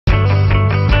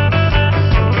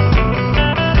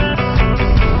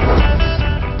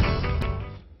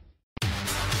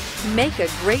Make a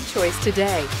great choice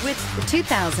today with The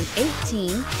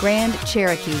 2018 Grand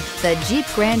Cherokee. The Jeep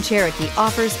Grand Cherokee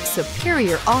offers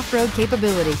superior off-road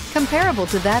capability comparable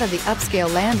to that of the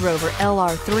upscale Land Rover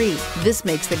LR3. This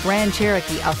makes the Grand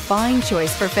Cherokee a fine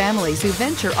choice for families who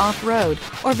venture off-road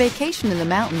or vacation in the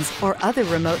mountains or other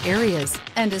remote areas,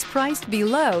 and is priced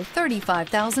below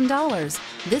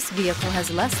 $35,000. This vehicle has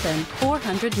less than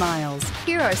 400 miles.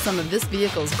 Here are some of this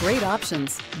vehicle's great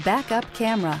options: backup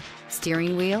camera,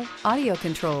 steering wheel audio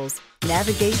controls,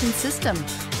 navigation system,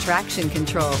 traction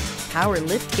control, power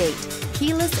liftgate,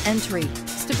 keyless entry,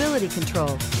 stability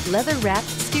control, leather-wrapped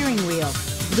steering wheel,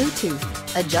 Bluetooth,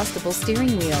 adjustable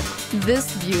steering wheel.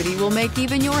 This beauty will make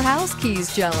even your house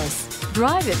keys jealous.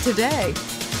 Drive it today.